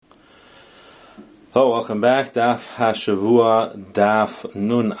Hello, welcome back. Daf Hashavua, Daf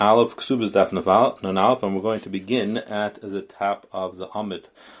Nun Aleph, Kesubos Daf Nun Aleph, and we're going to begin at the top of the Amid,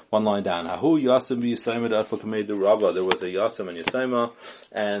 one line down. Hahu Yasim Yisayma Asla Kamei de Rabba. There was a Yasim and Yisayma,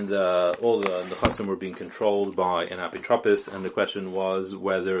 and all the Chasim were being controlled by an apotropos, and the question was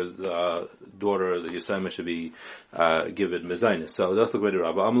whether the daughter, the Yisayma, should be given mezainis. So Asla Kamei de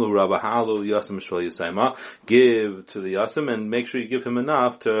Rabba, Amlu Rabba Halu Yasim Shval Yisayma. Give to the Yasim and make sure you give him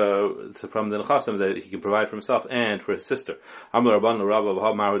enough to from the Chasim that he can provide for himself and for his sister. You yourself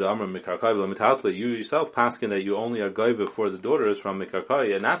paskin that you only are goyve for the daughters from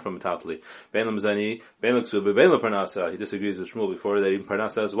Mikarkai and not from Metatli. He disagrees with Shmuel before that even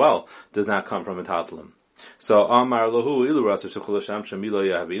Parnasa as well does not come from Metatlim. So Amar Lahu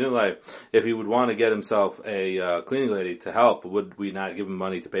if he would want to get himself a cleaning lady to help, would we not give him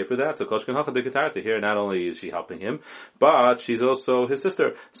money to pay for that? So here, not only is she helping him, but she's also his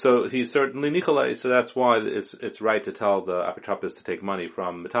sister. So he's certainly Nicholai. So that's why it's right to tell the apotropos to take money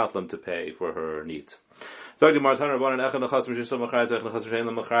from Metatlim to pay for her needs. Whether it's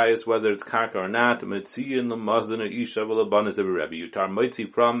karka or not, you tar mitzi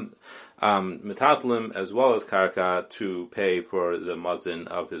from metatlim as well as karka to pay for the mazin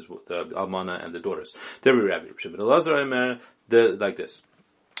of the almana and the daughters. Like this.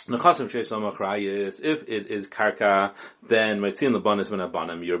 If it is karka, then Metzian Labanis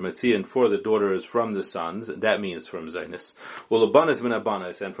V'Nabanim, you're Metzian for the daughters from the sons, that means from Zainis. Well, Labanis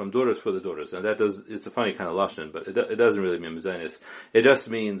V'Nabanis, and from daughters for the daughters, and it's a funny kind of lashon, but it doesn't really mean Zainis. It just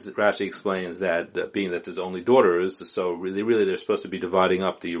means, Rashi explains that, being that there's only daughters, so really they're supposed to be dividing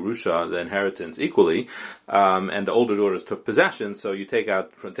up the Yerusha, the inheritance, equally, and the older daughters took possession, so you take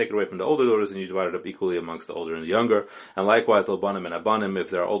it away from the older daughters and you divide it up equally amongst the older and the younger, and likewise, Labanim and Abanim, if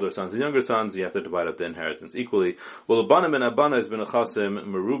there are older sons and younger sons, you have to divide up the inheritance equally. Well, Abanim and Abana has been a chasim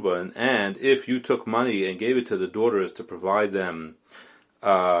meruban, and if you took money and gave it to the daughters to provide them,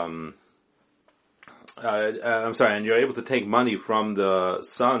 and you're able to take money from the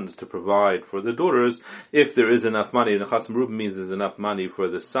sons to provide for the daughters, if there is enough money, and the chasim meruban means there's enough money for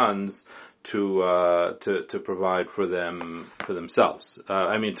the sons to provide for themselves. To have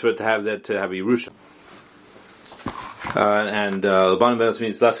Yerusha. Laban Benos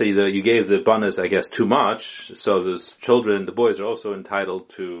means, let's say that you gave the Banas, I guess, too much, so the children, the boys, are also entitled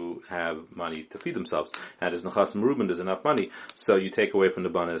to have money to feed themselves. And as Nachas Merubin, there's enough money, so you take away from the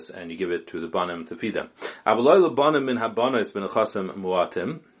Banas and you give it to the Banim to feed them.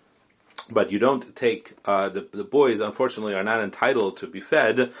 But you don't take, the boys, unfortunately, are not entitled to be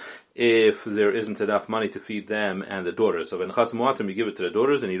fed if there isn't enough money to feed them and the daughters. So in Chas Muatim, you give it to the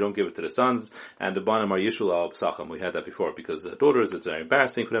daughters and you don't give it to the sons, and the Banim are Yishul al Psachim. We had that before, because the daughters, it's very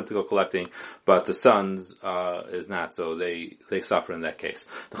embarrassing for them to go collecting, but the sons, is not, so they suffer in that case.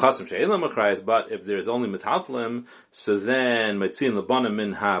 But if there's only Metatlim, so then Metzin Labanim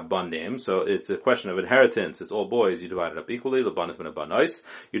min ha bandim, so it's a question of inheritance, it's all boys, you divide it up equally, Labanim min ha banois,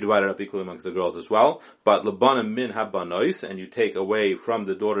 you divide it up equally amongst the girls as well, but Labanim min ha banois, and you take away from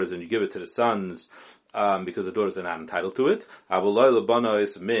the daughters and you give it to the sons, because the daughters are not entitled to it. But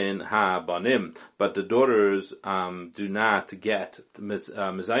the daughters do not get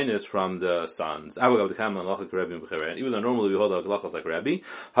mezainis from the sons. Even though normally we hold halachas like Rabbi,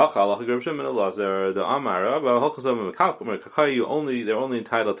 they're only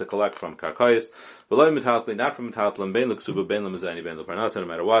entitled to collect from karkayis, not from metatlim, no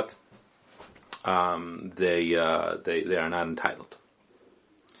matter what, they are not entitled.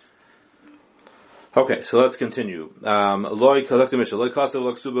 Okay, so let's continue. If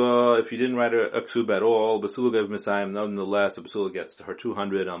you didn't write a ksuba at all, basula gave misayim, nonetheless, a basula gets her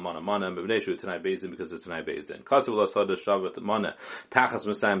 200 on mana, mebneshu tanai bezdin, because it's tanai bezdin. Kasav lasada shavat mana tachas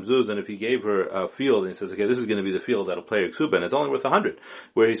misayim zuz, and if he gave her a field and he says, okay, this is going to be the field that'll play a ksuba, and it's only worth 100,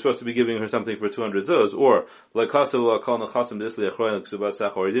 where he's supposed to be giving her something for 200 zuz, or like kasav kal nachasim disli achroin ksuba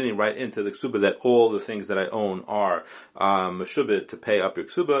sach, or he didn't write into the ksuba that all the things that I own are meshubit to pay up your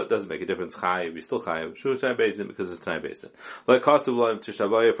ksuba. Doesn't make a difference. Chayiv, you still chayiv. Shu tanai bezdin, because it's tanai bezdin. Like kasav lo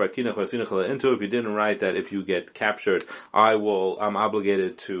tishavaya for akinach vasinach into, if you didn't write that if you get captured, I'm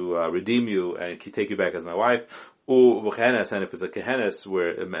obligated to redeem you and take you back as my wife. And if it's a kehenes,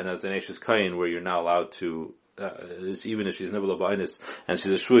 and as an ashes kain, where you're not allowed to, even if she's nibula ba'inus and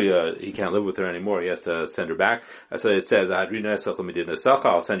she's a shvuya, he can't live with her anymore. He has to send her back. So it says, "I'll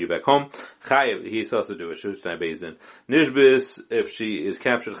send you back home." Chayiv, he's supposed to do it. Nishbis, if she is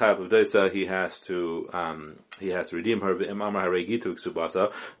captured, chayiv of dosa, he has to he has to redeem her. But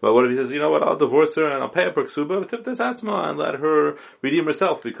what if he says, you know what, I'll divorce her and I'll pay her per ksuba and let her redeem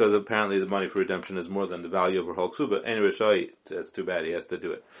herself, because apparently the money for redemption is more than the value of her whole ksuba. Anyway, it's too bad, he has to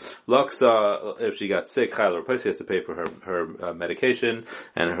do it. If she got sick, Chayla replace, he has to pay for her medication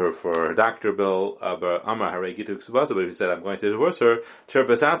and for her doctor bill. But if he said, I'm going to divorce her,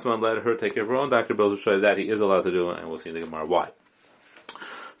 and let her take care of her own doctor bills, to show that he is allowed to do it, and we'll see in the Gemara why.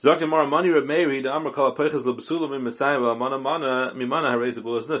 Our Mishnah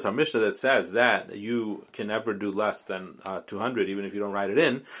that says that you can never do less than 200, even if you don't write it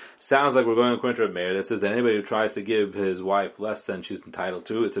in, sounds like we're going according to Reb Meir that says that anybody who tries to give his wife less than she's entitled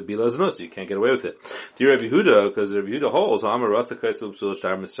to, it's a bila znus. You can't get away with it. Do Reb Yehuda, because Reb Yehuda holds,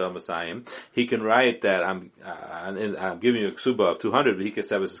 he can write that I'm giving you a ksuba of 200, but he can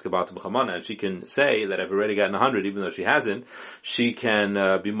say and she can say that I've already gotten 100, even though she hasn't. She can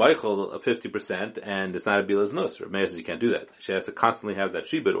be Michoel 50%, and it's not a bilas nus. Reb Meir says you can't do that. She has to constantly have that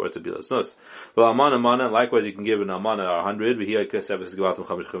shibud, or it's a bilas nus. Well, amana, likewise, you can give an amana 100. They've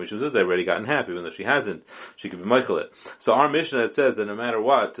already gotten half, even though she hasn't. She can be Michoel it. So our Mishnah that says that no matter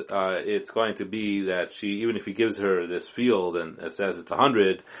what, it's going to be that even if he gives her this field and it says it's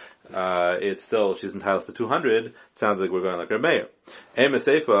 100, it's still, she's entitled to 200. It sounds like we're going like Reb Meir. The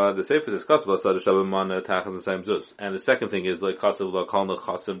Seifa is Kesubos, and the second thing is like Kesubos, call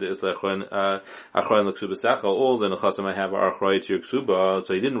Nechasim de Islechon Achroin L'Ksubasecha. All the Nechasim I have are Achroin to your Ksuba,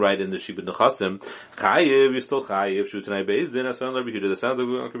 so he didn't write in the Shibud Nechasim. Chayiv, you're still Chayiv. Shutanai Bezdin. As found Rabbi Yehuda. That sounds like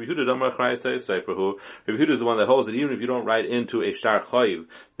Rabbi Yehuda. Damar Chayis Tayisayferhu. Rabbi Yehuda is the one that holds that even if you don't write into a Shtar Chayiv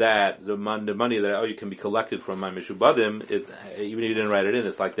that the money that you can be collected from my Mishubadim, even if you didn't write it in,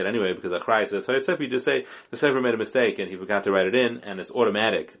 it's like that anyway, because Achroin Tayisayfer, you just say the Sefer made a mistake and he forgot to write it in, and it's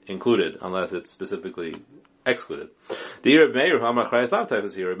automatic included unless it's specifically excluded. The Reb Meir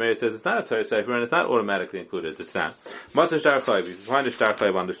is here. Reb Meir says it's not a Torah Sefer and it's not automatically included. It's not. Matzah Shtar Chayv. You find a Shtar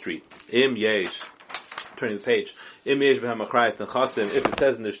Chayv on the street. Im Yesh. Turning the page. Im Yesh B'hem Achrayis Nechasim. If it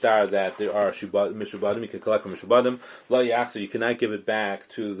says in the Shtar that there are Mishubadim, you can collect from Mishubadim. La Yachzer, you cannot give it back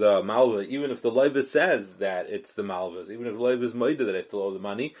to the Malva, even if the Leibus says that it's the Malvas. Even if the Leibus Moida that I still owe the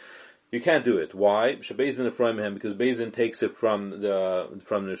money. You can't do it. Why? Because Bezdin takes it from the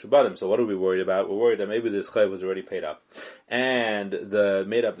Shabbatim. So what are we worried about? We're worried that maybe this chayv was already paid up, and they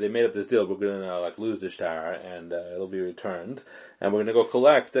made up this deal. We're going to lose the shtar, and it'll be returned, and we're going to go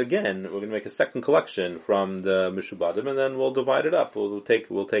collect again. We're going to make a second collection from the Mishubadim, and then we'll divide it up. We'll take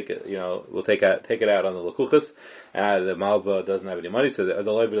it. We'll take it out on the lakuchas, and the Malva doesn't have any money, so the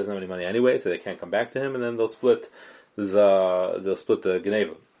Levi doesn't have any money anyway, so they can't come back to him, and then they'll split the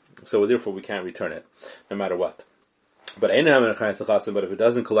Geneva. So therefore we can't return it, no matter what. But if it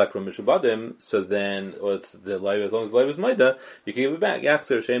doesn't collect from Mishubadim, so then, as long as the life is Maida, you can give it back. No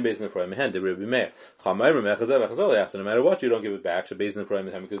matter what, you don't give it back. Because Bezdin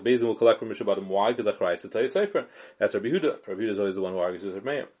will collect from Mishubadim. Why? Because Achrayis to tell you Sefer. That's Rabbi Yehuda. Rabbi Yehuda is always the one who argues with Reb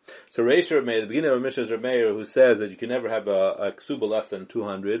Meir. So Reish Reb Meir, the beginning of our Mishnah is Reb Meir, who says that you can never have a ksuba less than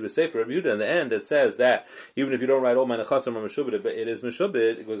 200. With Sefer Rabbi Yehuda, in the end, it says that even if you don't write all my nechasim or Meshubit, but it is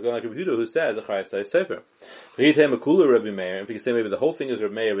Meshubit, it goes going like Rabbi Yehuda, who says Achrayis to tell you Sefer. Rabbi Meir, and if you say maybe the whole thing is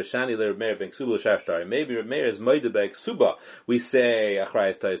Reb Meir, Vishani le Reb Meir ben Ksuba l'Shashtari. Maybe Reb Meir is Moida by Ksuba. We say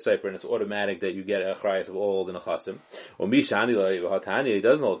Achrayis Tayis Sefer, and it's automatic that you get Achrayis of all the Nechasim. Or Mishani le V'Hatani, he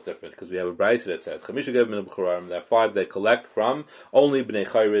doesn't know it's different, because we have a Brayse that says Chamisha Gev min B'Chorarim, that 5 that collect from only B'nei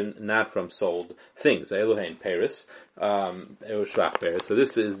Chayrin, not from sold things. Elohein Paris, Shvach Paris. So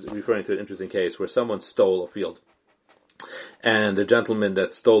this is referring to an interesting case where someone stole a field. And the gentleman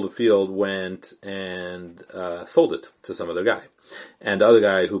that stole the field went and sold it to some other guy. And the other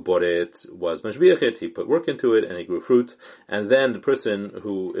guy who bought it was mashbiach. He put work into it and he grew fruit. And then the person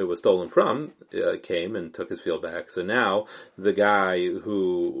who it was stolen from came and took his field back. So now the guy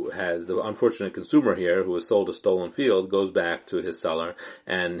who has the unfortunate consumer here who was sold a stolen field goes back to his seller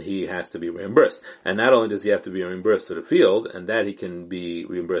and he has to be reimbursed. And not only does he have to be reimbursed to the field, and that he can be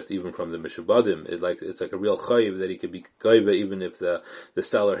reimbursed even from the mishubadim. It's like a real chayiv that he could be chayiv even if the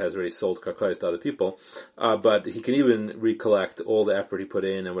seller has already sold karkais to other people. But he can even recollect all the effort he put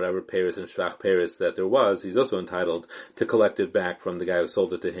in and whatever Paris and Shvach Paris that there was, he's also entitled to collect it back from the guy who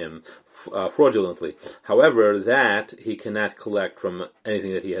sold it to him fraudulently. However, that he cannot collect from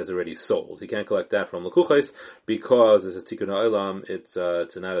anything that he has already sold. He can't collect that from Lekuchais because it's a Tikkun Ha'olam, it's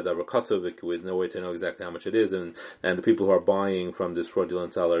not a Davar Katov with no way to know exactly how much it is, and the people who are buying from this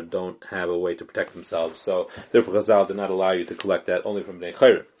fraudulent seller don't have a way to protect themselves. So therefore Chazal did not allow you to collect that only from Bnei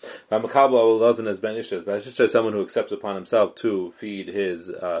Chayr. Is someone who accepts upon himself to feed his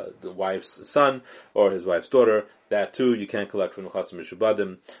wife's son or his wife's daughter. that too you can't collect from the Chasim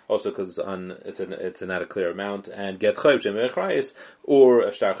Mishubadim, also because it's not a clear amount, and get Chayv Shem B'Achrayis, or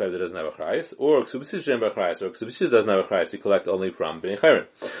a Shtar Chayv that doesn't have a Chrayis, or Ksubisi Shem B'Achrayis, or Ksubisi doesn't have a Chrayis, you collect only from B'nei Chayrin.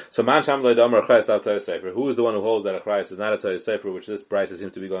 So Man Sham Lei Damar Chrayis Al Toyah Sefer, who is the one who holds that a Chrayis is not a Toyah Sefer, which this Bryce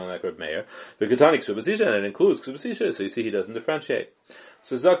seems to be going like Reb Meir, V'Katani Ksubisi, and it includes Ksubisi, so you see he doesn't differentiate.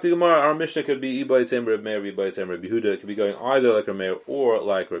 So Zakti Gemara, our Mishnah could be Ibai Sem Reb Meir, Ibai Sem Reb Yehuda. It could be going either like Reb Meir or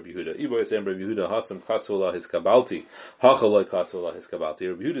like Reb Yehuda. Ibai Sem Reb Yehuda Hasam Kasula His Kabalti, Hachaloi Kasula His Kabalti.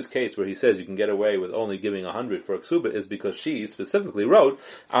 Reb Yehuda's case where he says you can get away with only giving 100 for a ksuba is because she specifically wrote,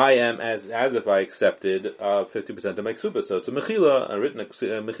 I am as if I accepted 50% of my ksuba. So it's a mechila, a written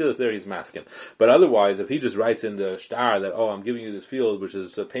mechila there he's masking. But otherwise, if he just writes in the shtar that I'm giving you this field which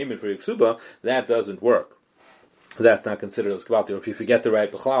is a payment for your ksuba, that doesn't work. That's not considered as ksuba. Or if you forget to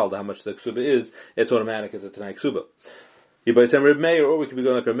write b'chlal how much the ksuba is, it's automatic as a tanai ksuba. Reb Meir, or we could be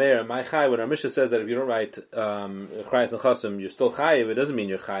going like Reb Meir. My chayiv, when our Mishnah says that if you don't write chayis nechasim, you're still chayiv. It doesn't mean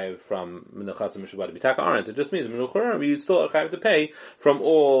you're chayiv from nechasim mishubad bitaka aren't. It just means you still are chayiv to pay from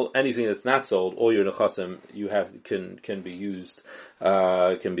anything that's not sold. All your nechasim you have can be used,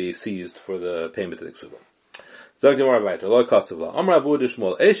 can be seized for the payment of the ksuba. Zog the more weiter. Lo kosovla. Amar Abu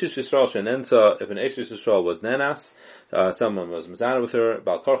Dishmol. Eishes Yisrael shenensa. If an Eishes Yisrael was nenas, someone was mizana with her.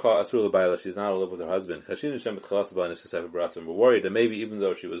 Bal korcha asur lebayla. She's not to live with her husband. Chashin Hashem b'tchalas b'anish sefer baratzim. We're worried that maybe even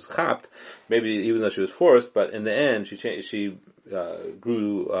though she was chapt, maybe even though she was forced, but in the end she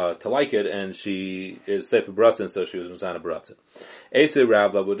grew to like it, and she is sefer baratzim, so she was mizana baratzim. Eisei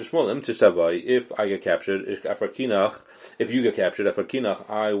Rav Abu Dishmol. Im tishtavai. If I get captured, if you get captured,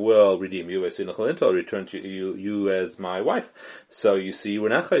 I will redeem you. I'll return to you as my wife. So you see, we're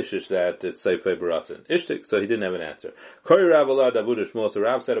not chayshish that it's sefer baratzin. Ishtik, so he didn't have an answer. Kori Rav Alad Abu Dishmol. So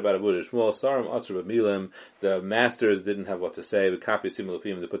Rav said about Abu Dishmol, Saram Asr B'Milim. The masters didn't have what to say. The copy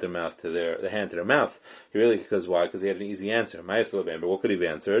simulafim to put their hand to their mouth. Because why? Because he had an easy answer. But what could he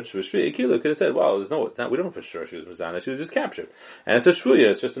have answered? Shvishvi Akilu could have said, well, we don't know for sure she was Mizana. She was just captured. And it's a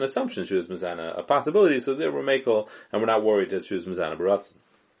shvuya, it's just an assumption she was Mizana, a possibility, so there we're makel, and we're not worried that she was Mizana Baratzin.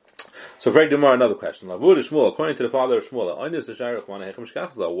 So, Frank Demar, another question. According to the father of Shmuel,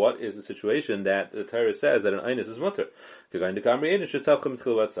 what is the situation that the Torah says that an Einus is mutter? The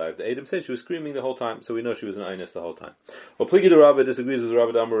Adam said she was screaming the whole time, so we know she was an Einus the whole time. Well, Pligi the Rabbi disagrees with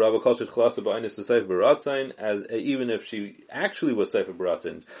Rabbi Damar. Rabbi calls it Chalasa Ba'Einus to Sefer Baratzin, as even if she actually was Sefer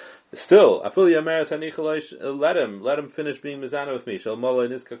Baratzin. Still, let him finish being Mizana with me.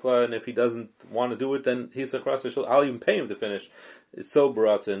 And if he doesn't want to do it, then he's a cross. I'll even pay him to finish. It's so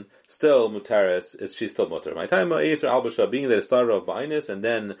baratzin, still mutaris, she's still mutar. My time albasha, being that it started off by Einus, and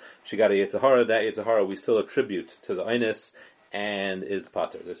then she got a Yitzhahara, that Yitzhahara we still attribute to the Einus, and it's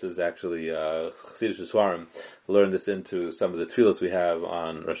pater. This is actually, Chassidus Svarim learned this into some of the tefillos we have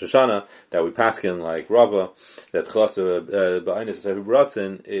on Rosh Hashanah, that we paskin like Rava, that Chalasa ba'Einus Sefer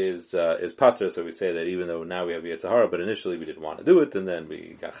Baratzin is pater, so we say that even though now we have Yitzhahara, but initially we didn't want to do it, and then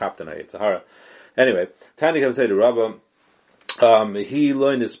we got chapt on our Yitzhahara. Anyway, Tani can say to Rava, he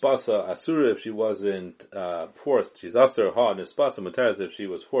learned nispasa asura if she wasn't forced. She's asur ha nispasa mutaris if she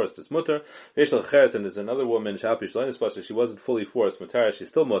was forced. It's mutar. Veshal cheres, and there's another woman shalpish learned nispasa if she wasn't fully forced. Mutaris, she's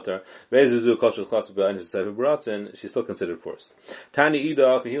still mutar. Vezuzu kosher chlasub ba'anis sefer baratzin, she's still considered forced. Tani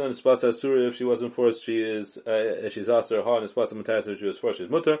idach he learned nispasa asura if she wasn't forced. She's asur ha nispasa mutaris if she was forced. She's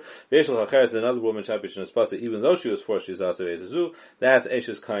mutar. Veshal cheres, another woman shalpish nispasa even though she was forced. She's asur vezuzu. That's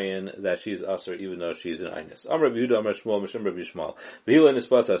eshes kayin that she's asur even though she's an einus. Amar Yehuda Amar Shmuel Mishum Rabbi Shmuel. V'hila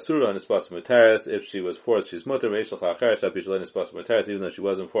nispasa asura nispasa mutaris. If she was forced, she's mutar. Ve'eshel chachar shapish le nispasa mutaris. Even though she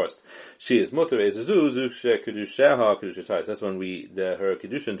wasn't forced, she is mutar. Ezezu zukshe kedusheha kedushetayis. That's when her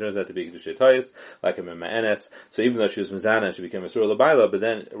kedushin turns out to be kedushetayis, like a memaenes. So even though she was mizana, she became a surah labaila. But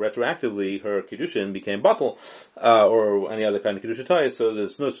then retroactively, her kedushin became batal, or any other kind of kedushetayis. So the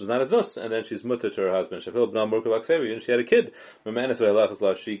snus was not as nus, and then she's mutar to her husband. Shafil b'nam murkav aksevi, and she had a kid. Memaenes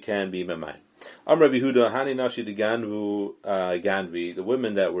ve'elachas she can be memain. Rabbi Yehuda, Hani Nashi de Ganvi, the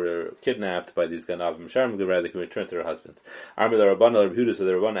women that were kidnapped by these Ganavim, Sharm Gevra, they can return to their husbands. Rabbi Yehuda, so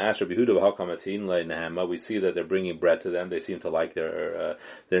the Rabban asked Rabbi Yehuda, Hakamatin Le Nehema, we see that they're bringing bread to them, they seem to like their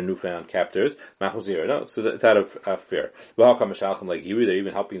newfound captors. Machuzir, no, so it's out of fear. Like Yuri, they're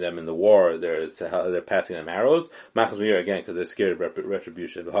even helping them in the war, they're passing them arrows. Machuzir, again, because they're scared of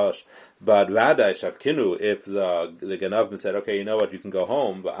retribution. But Vadai Shavkinu, if the Ganavim said, okay, you know what, you can go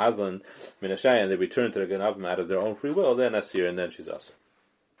home, but Aslan, and they return to the Ganavim out of their own free will, then Asir, and then she's Asir.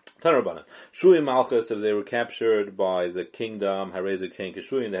 Tanarabana. Shuim Malchus, if they were captured by the kingdom, Hareza King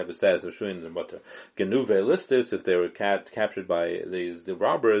Keshuin, they have the status of Shuin and Mutter. Genuve Listis, if they were captured by the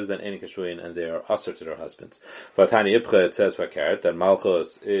robbers, then any Keshuin, and they are usher to their husbands. Vatani Ibcha, it says Fakert, that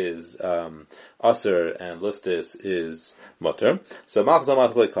Malchus is usher and Listis is Mutter. So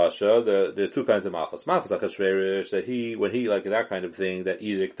Malchus like Kasha, there's two kinds of Malchus. Malchus Achashverish, that when he like that kind of thing, that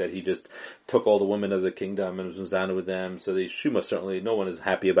edict that he just took all the women of the kingdom and was Zana with them, so the Shuma certainly, no one is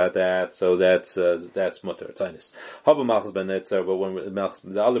happy about that, so that's mutter, tzainis. Haba Malchus ben Netzer, but when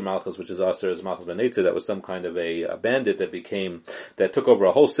the other Malchus, which is Aser, is Malchus ben Netzer, that was some kind of a bandit that took over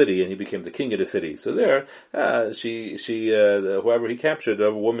a whole city, and he became the king of the city. So there, whoever he captured,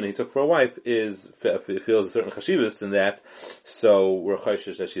 the woman he took for a wife, feels a certain chashivas in that, so we're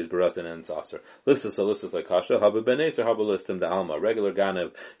chayshish that she's Baratan and it's Aser. Listus like Kasha, Haba ben Netzer, Haba listim the Alma. Regular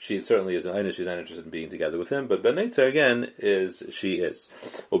Ganav, she certainly isn't, I know she's not interested in being together with him, but ben Netzer again she is.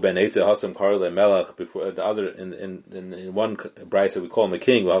 Ben Eitzer Hasam Karle Melech, before the other in one brisa we call him a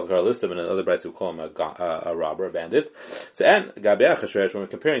king, we'll have Listim, and in another brisa we call him a robber, a bandit. So and Gabi Achashverosh, when we're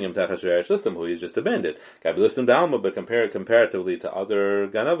comparing him to Achashverosh Listim, who is just a bandit. Gabi Listim Dalma, but comparatively to other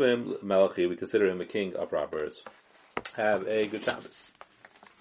Ganavim, Melachi, we consider him a king of robbers. Have a good Shabbos.